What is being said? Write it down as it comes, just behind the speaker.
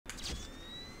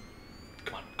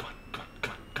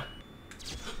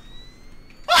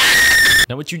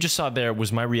Now, what you just saw there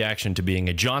was my reaction to being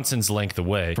a Johnson's length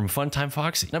away from Funtime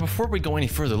Foxy. Now, before we go any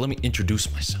further, let me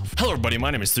introduce myself. Hello, everybody.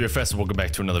 My name is 3FS, and welcome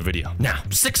back to another video. Now,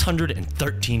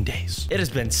 613 days. It has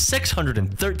been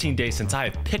 613 days since I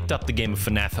have picked up the game of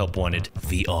FNAF Help Wanted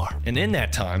VR. And in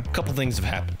that time, a couple things have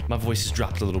happened. My voice has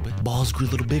dropped a little bit. Balls grew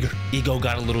a little bigger. Ego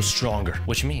got a little stronger,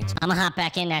 which means I'm gonna hop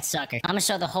back in that sucker. I'm gonna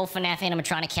show the whole FNAF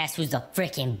animatronic cast who's the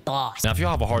freaking boss. now, if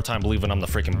y'all have a hard time believing I'm the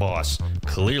freaking boss,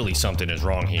 clearly something is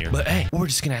wrong here. But hey, we're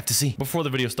just gonna have to see. Before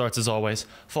the video starts, as always,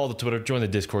 follow the Twitter, join the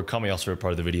Discord, call me also for a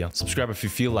part of the video. Subscribe if you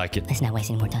feel like it. Let's not waste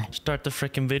any more time. Start the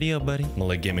freaking video, buddy. I'm gonna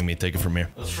let Gaming Me take it from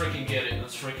here. Let's freaking get it.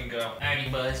 Let's freaking go.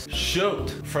 Aggie Buzz. Shoot.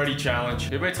 Freddy challenge.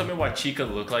 Anybody tell me why Chica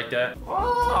looked like that?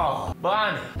 Oh,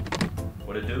 Bonnie.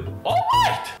 What'd it do? Oh,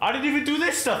 what? I didn't even do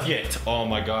this stuff yet. Oh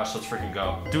my gosh, let's freaking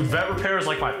go. Dude, vet repair is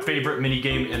like my favorite mini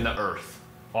game in the earth.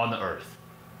 On the earth.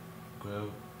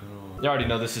 You already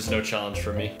know this is no challenge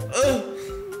for me.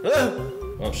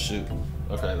 Oh shoot.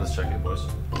 Okay, let's check it, boys.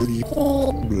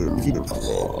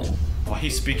 Oh,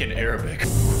 he's speaking Arabic.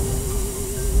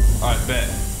 Alright, bet.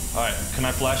 Alright, can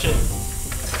I flash it?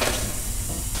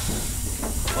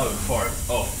 Oh, fart.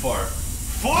 Oh, fart.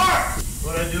 Fart!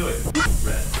 What'd I do it?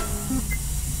 Red.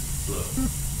 Blue.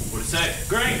 What'd it say?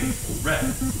 Green.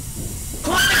 Red.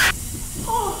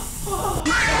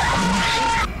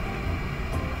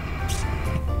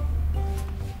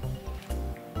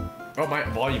 Oh, my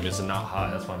volume is not high.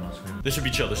 That's why I'm not screaming. This should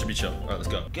be chill. This should be chill. All right, let's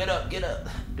go. Get up,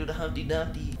 do the Humpty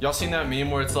Dumpty. Y'all seen that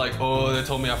meme where it's like, oh, they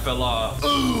told me I fell off.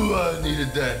 Ooh, I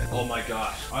needed that. Oh my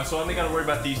gosh. All right, so I only gotta worry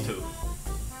about these two.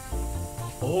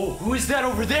 Oh, who is that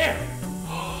over there?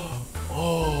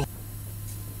 Oh.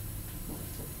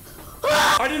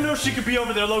 I didn't know she could be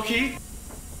over there, low-key.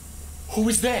 Who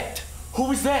is that?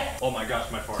 Who is that? Oh my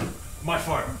gosh, my fart. My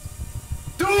fart.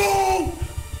 Dude!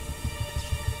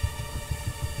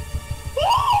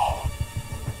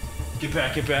 Get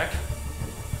back, get back.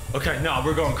 Okay, no,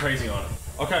 we're going crazy on it.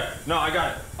 Okay, no, I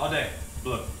got it. All day.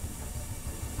 Blue.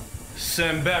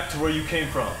 Send back to where you came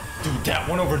from. Dude, that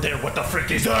one over there, what the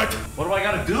frick is that? What do I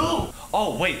gotta do?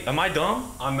 Oh, wait, am I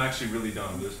dumb? I'm actually really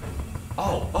dumb, dude.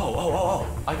 Oh.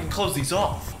 I can close these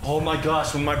off. Oh my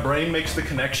gosh, when my brain makes the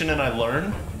connection and I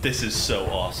learn, this is so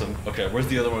awesome. Okay, where's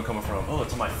the other one coming from? Oh,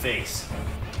 it's on my face.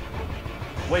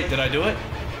 Wait, did I do it?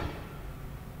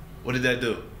 What did that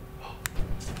do?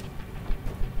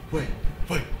 Wait,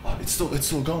 it's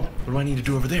still going. What do I need to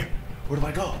do over there? Where do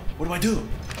I go? What do I do?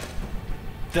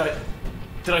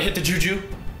 Did I hit the juju?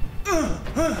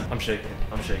 I'm shaking.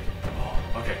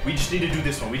 Oh, okay, we just need to do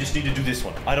this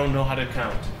one. I don't know how to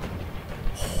count.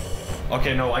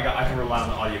 Okay, no, I can rely on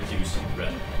the audio cues.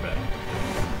 Red.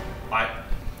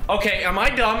 Okay, am I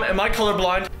dumb? Am I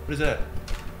colorblind? What is that?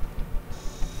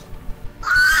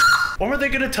 When were they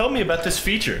gonna tell me about this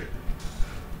feature?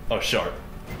 Oh, sharp.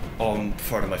 Oh, I'm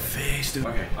farting my face, dude.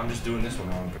 Okay, I'm just doing this one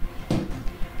wrong.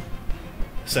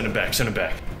 Send it back.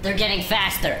 They're getting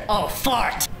faster. Oh,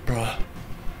 fart. Bruh.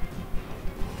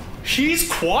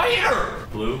 He's quieter!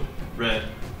 Blue, red,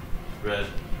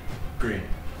 green.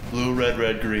 Blue,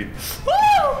 red, green. Woo!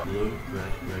 Blue,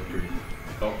 red, green.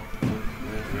 Oh, blue,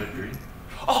 red, green.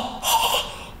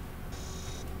 Oh!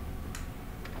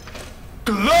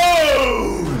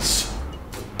 Glows!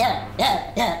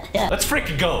 Let's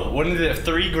freaking go. What did it have?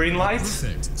 3 green lights?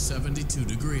 Perfect. 72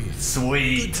 degrees.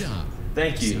 Sweet. Good job.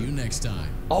 Thank you. See you next time.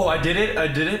 Oh, I did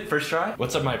it. First try.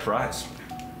 What's up my prize?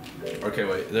 Okay,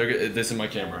 wait. This is my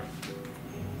camera.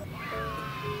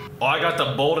 Oh, I got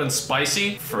the bold and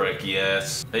spicy. Frick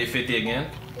yes. 850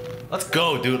 again. Let's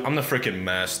go, dude. I'm the freaking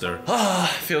master.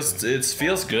 It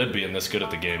feels good being this good at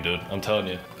the game, dude. I'm telling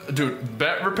you. Dude,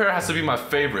 vet repair has to be my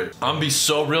favorite. I'm gonna be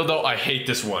so real though. I hate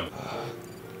this one.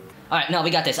 Alright, no, we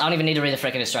got this. I don't even need to read the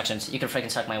freaking instructions. You can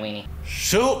freaking suck my weenie.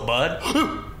 Shoot, bud.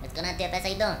 What's going on, TFS? How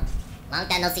you doing? Long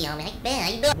time no see, homie. Hey, Ben, how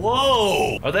you doing?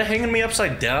 Whoa! Are they hanging me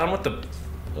upside down with the...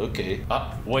 Okay.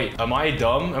 Wait, am I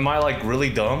dumb? Am I like really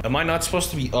dumb? Am I not supposed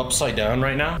to be upside down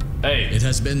right now? Hey. It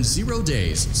has been 0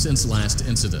 days since last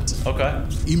incident. Okay.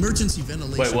 Emergency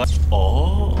ventilation. Wait, what?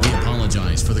 Oh. We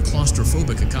apologize for the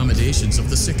claustrophobic accommodations of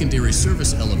the secondary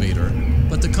service elevator,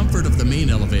 but the comfort of the main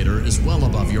elevator is well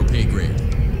above your pay grade.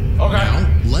 Okay. Now,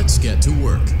 let's get to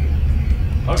work.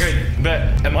 Okay,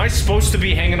 bet. Am I supposed to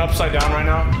be hanging upside down right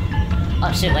now?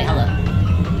 Oh shit, wait, hello.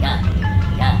 Yeah.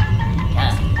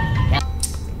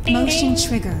 Motion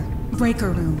trigger, breaker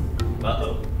room.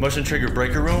 Uh-oh. Motion trigger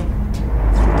breaker room?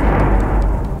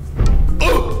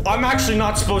 Oh! I'm actually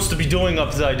not supposed to be doing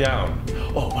upside down.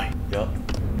 Oh, wait. Yup.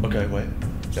 Okay, wait.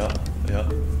 Yup.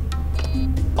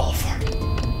 Oh, fuck.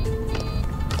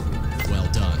 Well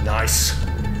done. Nice.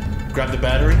 Grab the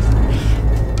battery.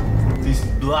 These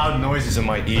loud noises in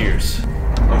my ears.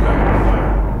 Okay.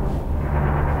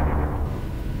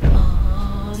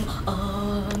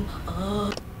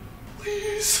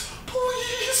 Please,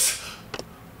 please.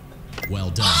 Well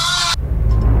done.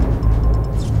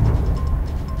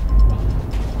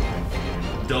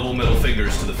 Double middle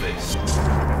fingers to the face.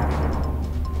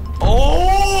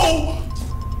 Oh!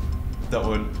 That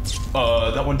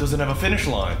one doesn't have a finish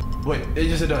line. Wait,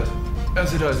 yes it does.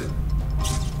 Yes it does.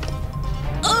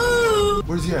 Oh!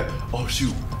 Where's he at? Oh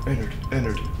shoot,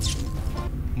 entered.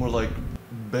 More like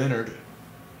Bennard.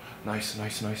 Nice.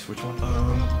 Which one?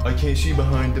 I can't see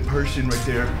behind the person right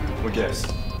there. What guess?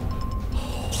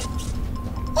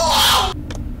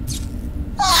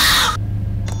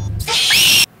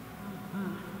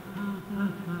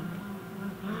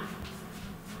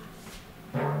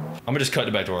 I'm gonna just cut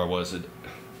it back to where I was.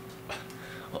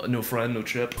 No friend, no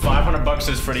trip. 500 bucks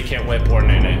says Freddy can't wait porn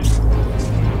in it.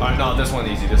 Alright, no, this one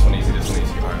easy. Alright,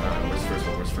 where's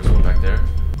the first one back there?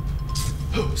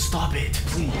 Stop it,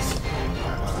 please.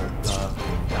 Alright,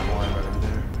 that one right over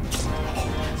there.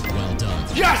 Well done.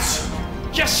 Yes!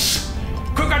 Yes!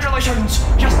 Congratulations!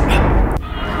 Yes!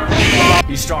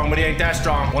 He's strong, but he ain't that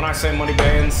strong. When I say money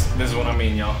bands, this is what I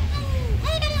mean, y'all.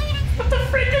 What the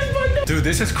freak is that? Dude,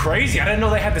 this is crazy. I didn't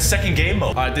know they had the second game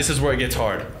mode. Alright, this is where it gets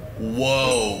hard.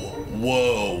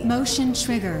 Whoa. Motion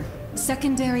trigger.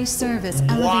 Secondary service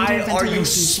elevator Why are you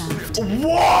shaft. Whoa!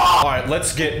 Alright,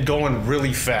 let's get going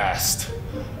really fast.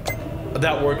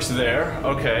 That works there.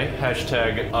 Okay.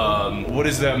 Hashtag, what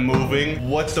is that moving?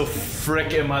 What the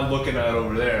frick am I looking at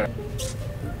over there?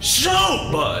 Shoot,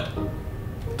 bud!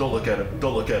 Don't look at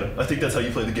him. I think that's how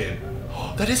you play the game.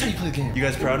 That is how you play the game. You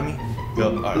guys proud of me?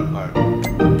 Yep. Alright.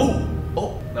 Oh!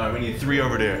 Alright, we need 3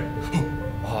 over there.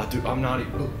 Oh, dude, I'm not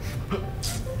even.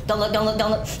 Don't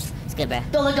look. It's good, bruh.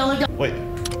 Don't look. Wait,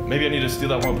 maybe I need to steal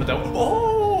that one and put that one.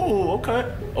 Oh, okay.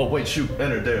 Oh, wait, shoot,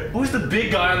 enter there. Who's the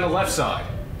big guy on the left side?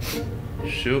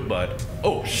 Shoot, bud.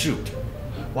 Oh, shoot.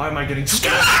 Why am I getting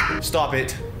Stop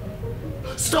it.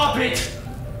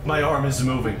 My arm is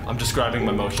moving. I'm describing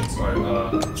my motions. All right,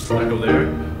 I go there.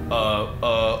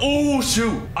 Oh,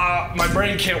 shoot. My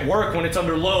brain can't work when it's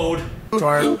under load.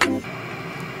 Sorry.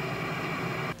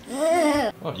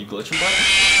 Oh, you glitching, bud?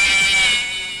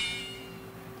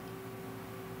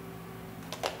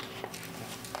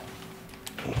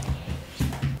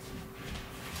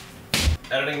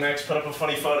 Editing Max, put up a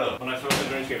funny photo. When I throw the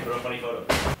green screen, put up a funny photo.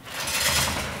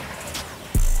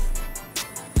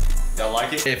 Y'all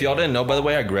like it? If y'all didn't know, by the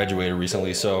way, I graduated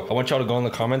recently, so I want y'all to go in the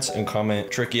comments and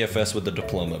comment Tricky FS with the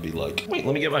diploma. Be like, wait,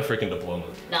 let me get my freaking diploma.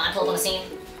 No, I pulled up on the scene.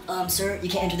 Sir, you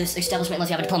can't enter this establishment unless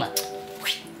you have a diploma.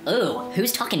 Ooh,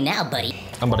 who's talking now, buddy?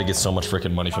 I'm about to get so much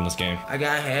freaking money from this game. I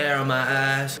got hair on my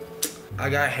eyes. I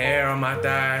got hair on my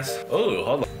thighs. Oh,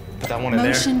 hold on. Put that one in there.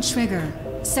 Motion trigger.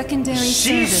 Secondary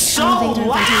She's service so elevator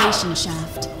loud. ventilation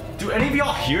shaft. Do any of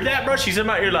y'all hear that, bro? She's in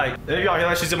my ear like, any of y'all hear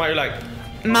that? She's in my ear like,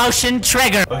 Motion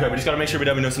trigger. okay, we just gotta make sure we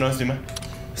don't know Snima.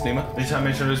 We just gotta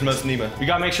make sure there's no Snima. We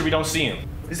gotta make sure we don't see him.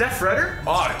 Is that Fredder?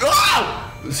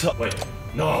 Oh! So, wait,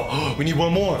 no, we need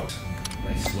one more.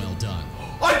 Nice. Well done.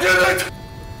 I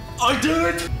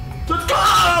did it! Let's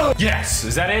go! Yes,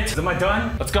 is that it? Am I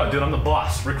done? Let's go, dude, I'm the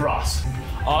boss, Rick Ross.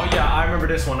 Oh yeah, I remember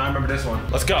this one,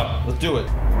 Let's go, let's do it.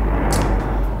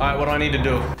 All right, what do I need to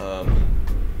do?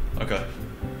 Okay.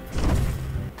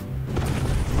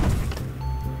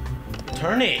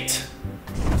 Turn it.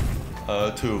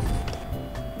 2.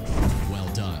 Well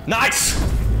done. Nice!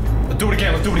 Let's do it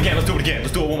again. Let's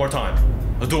do it one more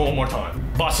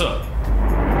time. Boss up.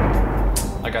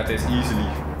 I got this easily.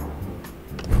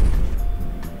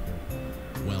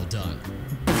 Well done.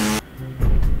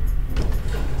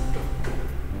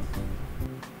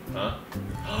 Huh?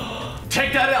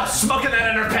 Take that out, smoking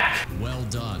that in her pack. Well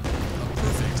done. A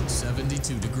perfect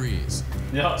 72 degrees.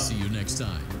 Yep. See you next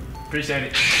time. Appreciate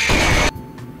it.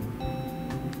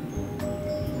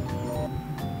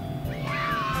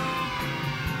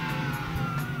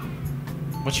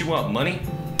 What you want, money?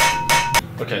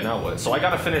 Okay, now what? So I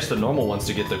gotta finish the normal ones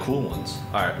to get the cool ones.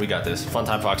 All right, we got this. Fun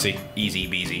time, Foxy. Easy,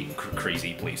 beasy,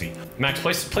 crazy, pleasy. Max,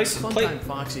 play. Funtime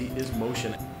Foxy is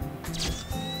motion.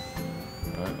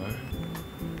 All right.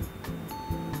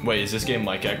 Wait, is this game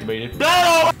mic activated?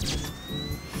 No!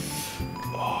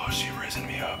 Oh, she raising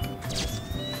me up.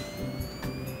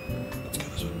 Let's go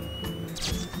this way.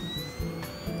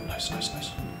 Nice. I'm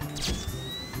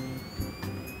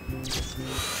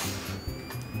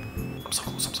so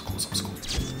cool.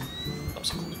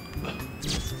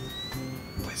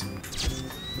 Please.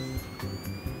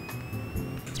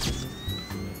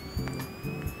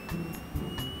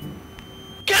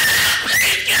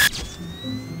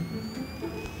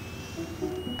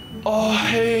 Oh,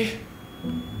 hey.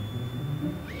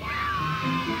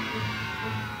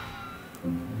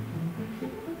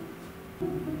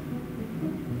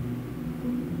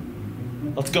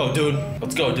 Let's go, dude.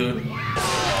 Let's go, dude.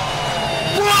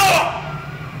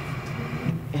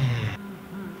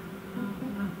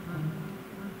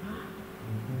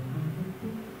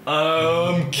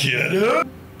 Get it?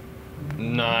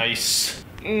 Nice.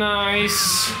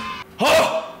 Nice.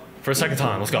 Oh! For a second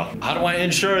time, let's go. How do I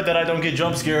ensure that I don't get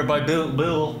jump scared by Bill?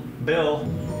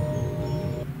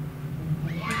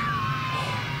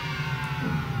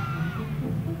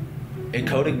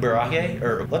 Encoding Barake?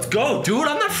 Or let's go, dude.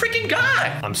 I'm that freaking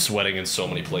guy. I'm sweating in so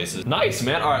many places. Nice,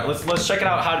 man. All right, let's check it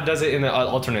out. How it does it in the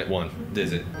alternate one.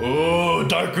 Does it? Oh,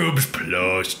 dark rooms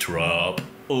plus drop.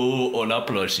 Oh, not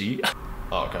plushie.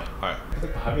 Oh, okay. All right.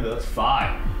 Look behind me. That's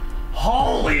 5.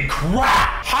 Holy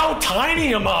crap! How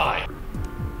tiny am I?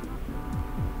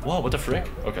 Whoa, what the frick?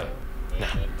 Okay. Nah.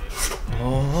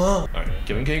 All right.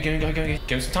 Give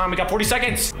him some time. We got 40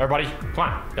 seconds. Everybody, come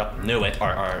on. Yep. Knew it. All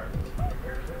right.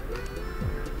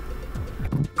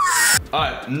 All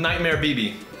right, Nightmare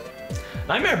BB.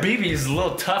 Nightmare BB is a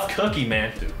little tough cookie,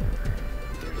 man. 2, 3,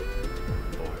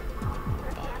 4,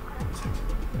 5, 6.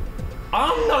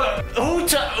 I'm not.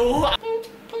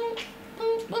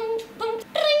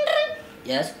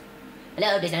 Yes?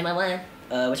 Hello, this is 911.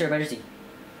 What's your emergency?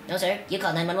 No, sir. You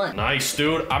called 911. Nice,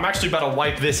 dude. I'm actually about to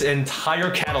wipe this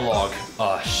entire catalog.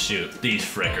 Oh, shoot. These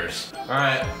frickers. All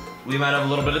right. We might have a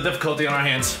little bit of difficulty on our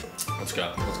hands. Let's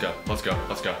go.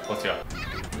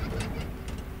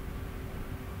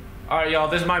 All right, y'all.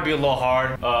 This might be a little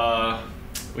hard.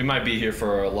 We might be here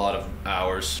for a lot of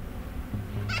hours.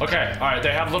 Okay. All right.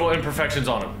 They have little imperfections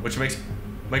on them, which makes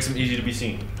them easy to be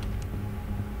seen.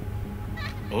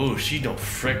 Oh, she done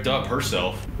fricked up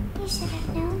herself. You should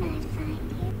have known I'd find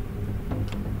you.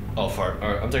 Oh, fart.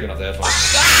 All right, I'm taking off the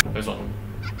headphones. This one.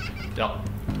 Yep.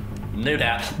 Knew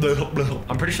that.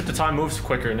 I'm pretty sure the time moves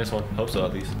quicker in this one. Hope so,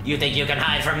 at least. You think you can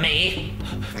hide from me?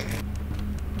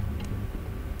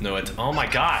 No, it's. Oh my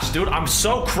gosh, dude, I'm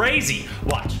so crazy.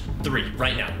 Watch. 3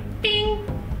 right now. Bing.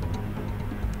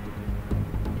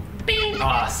 Bing.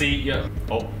 Ah, see, yeah.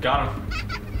 Oh, got him.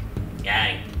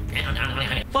 Gang.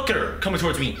 Look at her coming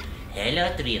towards me. Hello,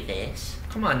 3 of us.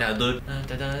 Come on now, dude.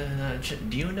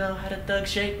 Do you know how to thug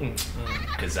shake?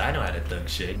 Cause I know how to thug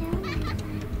shake.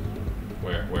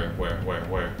 Where?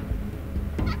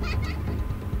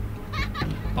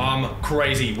 I'm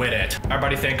crazy with it.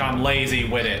 Everybody think I'm lazy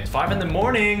with it. It's 5 in the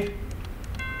morning.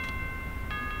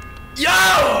 Yo!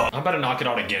 I'm about to knock it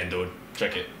out again, dude.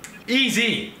 Check it.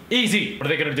 Easy. What are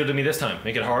they gonna do to me this time?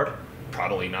 Make it hard?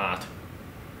 Probably not.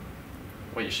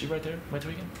 Wait, is she right there? Am I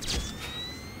tweaking?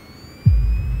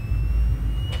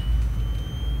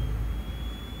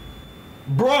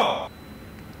 Bro!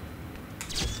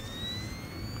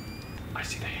 I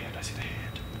see the hand.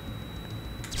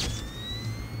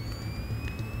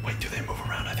 Wait, do they move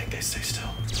around? I think they stay still.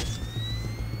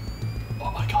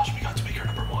 Oh my gosh, we got tweaker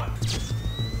number 1.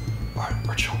 Alright,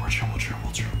 we'll chill.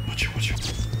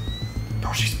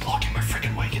 Bro, she's blocking my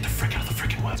freaking way. Get the frick out of the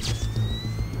freaking way.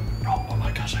 Bro, oh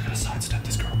my gosh, I gotta sidestep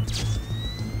this girl.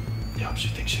 Yup, she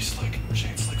thinks she's slick. She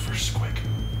ain't slick first, quick.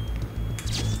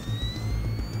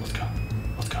 Let's go.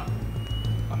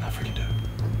 I'm that freaking dude.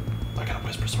 I gotta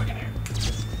whisper so I can hear.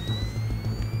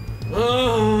 Come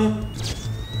on.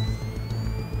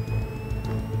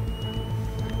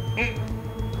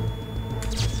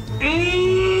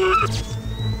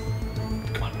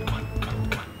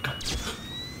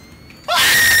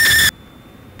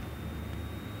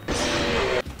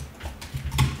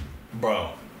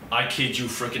 Bro, I kid you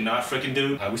freaking not freaking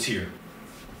dude. I was here.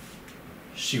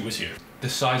 She was here. The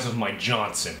size of my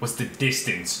Johnson was the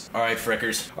distance. All right,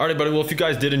 frickers. All right, buddy. Well, if you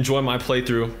guys did enjoy my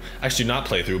playthrough, actually not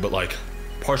playthrough, but like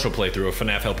partial playthrough of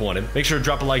FNAF Help Wanted, make sure to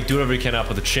drop a like, do whatever you can out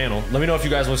for the channel. Let me know if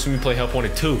you guys want to see me play Help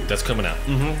Wanted 2. That's coming out.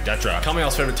 That drop. Tell me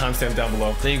y'all's favorite timestamp down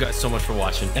below. Thank you guys so much for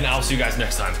watching, and I'll see you guys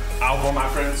next time. Out, my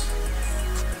friends.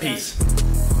 Peace.